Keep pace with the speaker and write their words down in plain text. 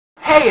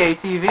Hey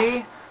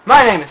ATV,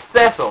 my name is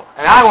Cecil,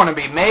 and I want to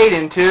be made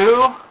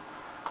into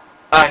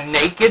a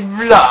naked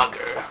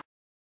vlogger.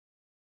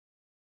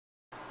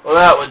 Well,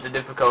 that was a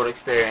difficult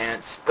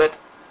experience, but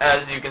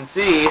as you can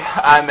see,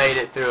 I made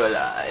it through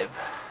alive.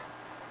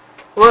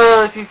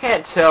 Well, if you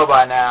can't tell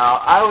by now,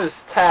 I was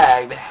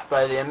tagged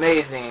by the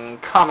amazing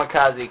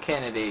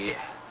KamikazeeKennedy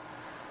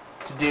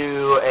to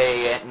do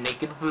a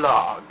naked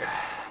vlog.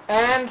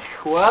 And,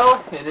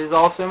 well, it is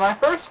also my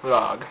first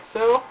vlog,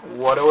 so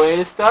what a way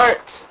to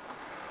start.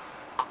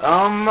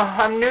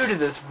 I'm new to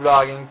this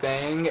vlogging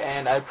thing,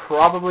 and I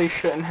probably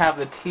shouldn't have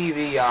the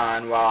TV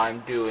on while I'm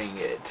doing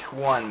it.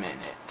 1 minute.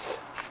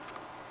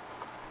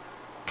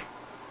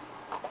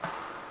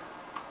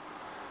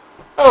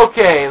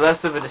 Okay,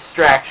 less of a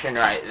distraction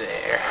right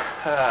there.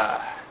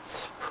 It's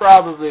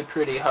probably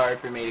pretty hard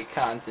for me to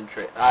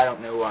concentrate. I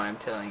don't know why I'm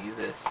telling you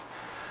this.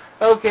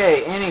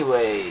 Okay,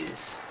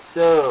 anyways,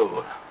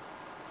 so,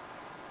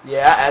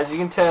 yeah, as you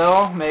can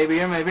tell,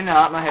 maybe or maybe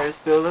not, my hair is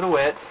still a little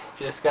wet.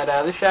 Just got out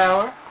of the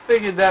shower.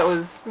 Figured that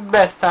was the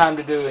best time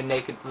to do a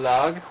naked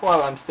vlog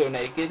while I'm still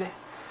naked.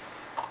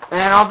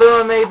 And although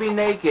I may be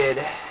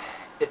naked,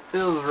 it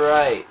feels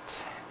right.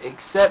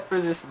 Except for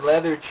this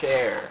leather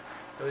chair.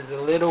 It was a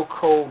little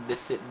cold to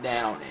sit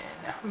down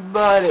in.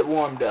 But it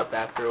warmed up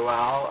after a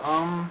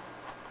while.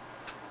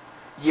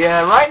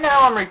 Yeah, right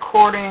now I'm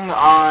recording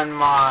on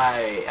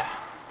my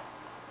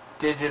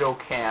digital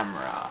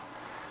camera.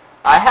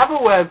 I have a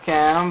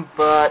webcam,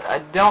 but I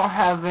don't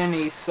have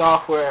any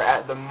software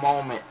at the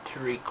moment to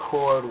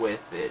record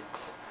with it.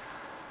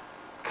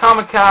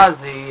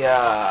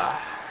 Kamikaze,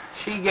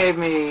 she gave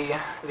me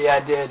the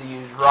idea to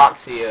use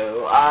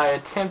Roxio. I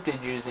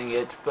attempted using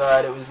it,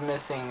 but it was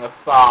missing a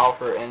file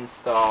for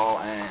install,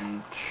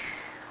 and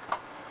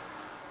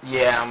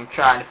yeah, I'm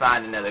trying to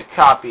find another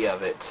copy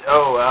of it.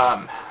 Oh,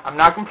 I'm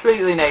not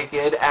completely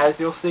naked, as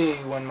you'll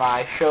see when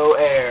my show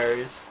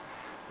airs,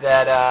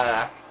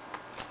 that,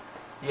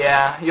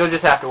 yeah, you'll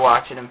just have to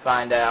watch it and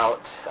find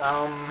out.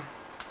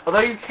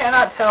 Although you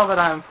cannot tell that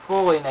I'm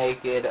fully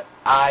naked,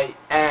 I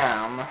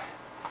am.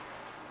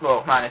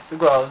 Well, minus the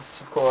gloves,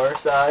 of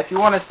course. If you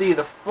want to see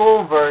the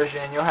full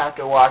version, you'll have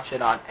to watch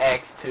it on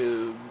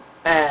XTube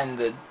and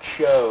the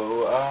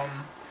show.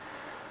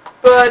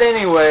 But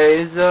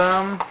anyways,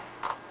 yeah,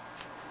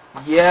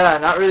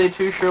 not really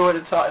too sure what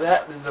to talk.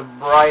 That is a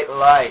bright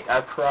light.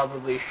 I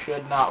probably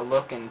should not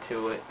look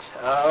into it.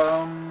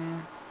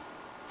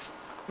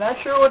 Not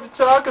sure what to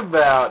talk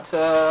about.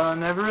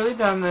 Never really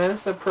done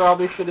this. I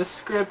probably should have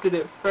scripted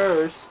it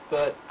first,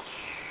 but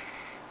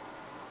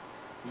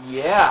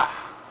yeah.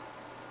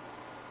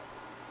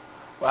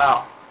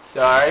 Wow.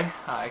 Sorry.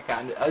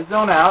 I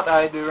zone out.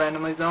 I do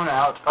randomly zone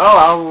out.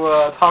 Oh,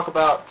 I'll talk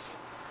about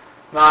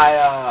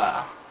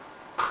my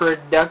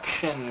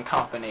production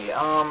company.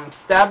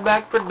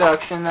 Stabback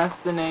Production. That's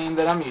the name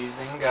that I'm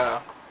using.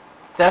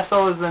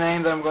 Cecil is the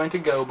name that I'm going to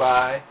go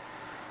by.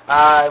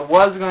 I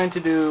was going to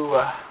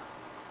do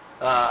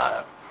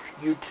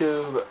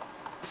YouTube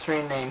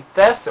screen name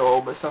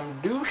Cecil, but some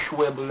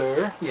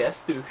douche-wibbler,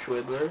 yes,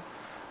 douche-wibbler,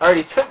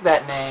 already took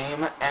that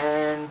name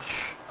and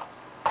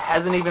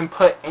hasn't even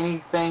put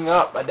anything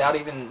up. I doubt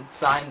even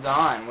signs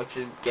on, which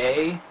is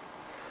gay.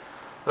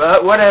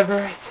 But whatever,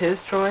 it's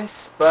his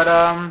choice. But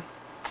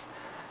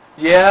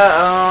yeah,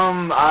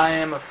 I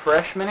am a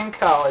freshman in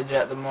college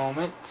at the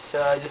moment.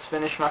 I just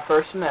finished my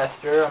first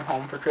semester. I'm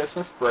home for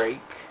Christmas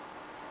break.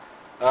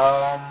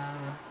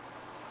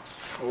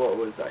 What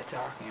was I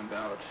talking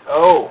about?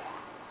 Oh,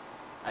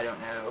 I don't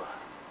know.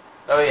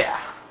 Oh yeah.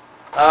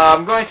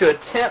 I'm going to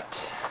attempt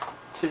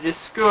to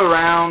just screw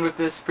around with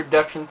this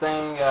production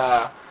thing,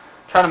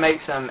 try to make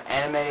some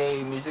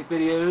anime music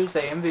videos,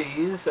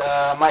 AMVs,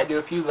 might do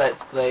a few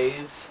Let's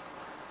Plays.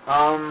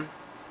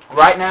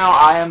 Right now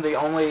I am the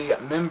only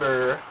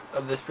member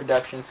of this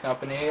productions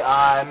company.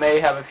 I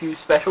may have a few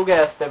special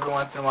guests every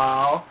once in a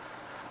while.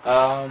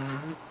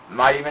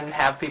 Might even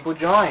have people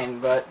join,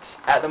 but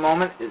at the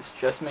moment it's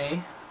just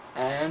me,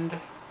 and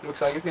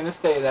looks like it's going to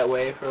stay that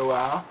way for a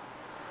while.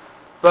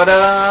 But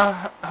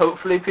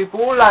hopefully people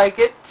will like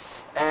it,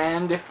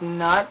 and if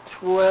not,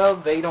 well,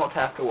 they don't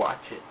have to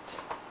watch it.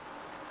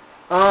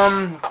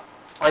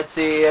 Let's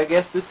see, I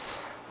guess this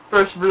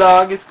first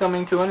vlog is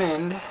coming to an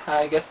end.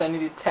 I guess I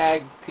need to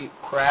tag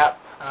crap.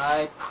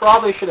 I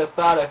probably should have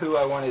thought of who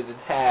I wanted to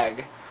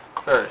tag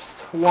first.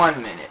 1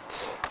 minute.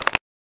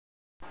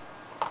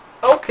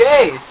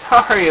 Okay,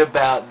 sorry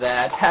about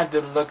that. Had to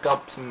look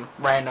up some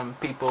random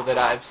people that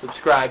I've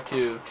subscribed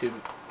to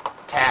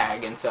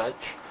tag and such.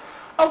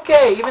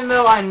 Okay, even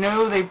though I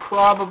know they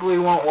probably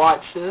won't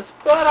watch this,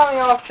 but on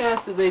the off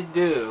chance that they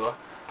do,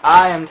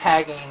 I am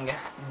tagging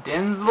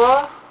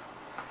Dinzla,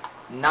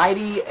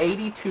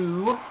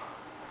 9082,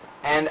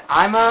 and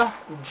I'm a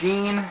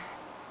genius.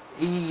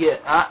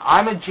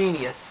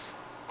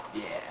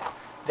 Yeah,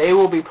 they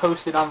will be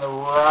posted on the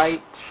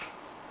right.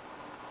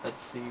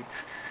 Let's see.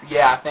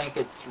 Yeah, I think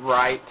it's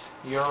right.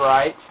 You're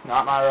right,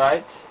 not my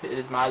right. It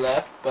is my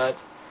left, but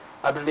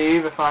I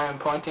believe if I am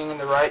pointing in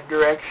the right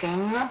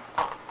direction,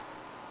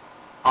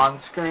 on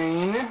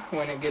screen,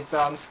 when it gets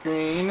on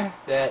screen,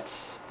 that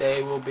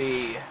they will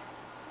be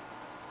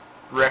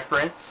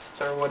referenced,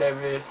 or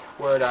whatever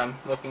word I'm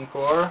looking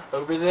for,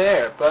 over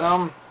there.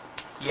 But,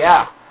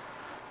 yeah.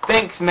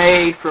 Thanks,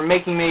 Maid, for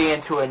making me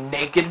into a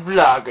naked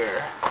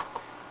vlogger.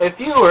 If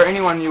you or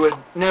anyone you would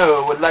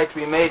know would like to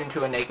be made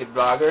into a naked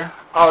vlogger,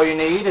 all you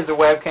need is a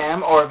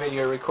webcam or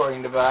video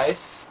recording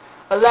device,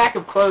 a lack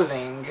of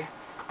clothing,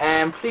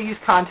 and please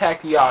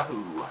contact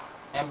Yahoo.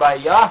 And by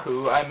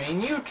Yahoo, I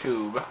mean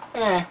YouTube.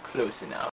 Close enough.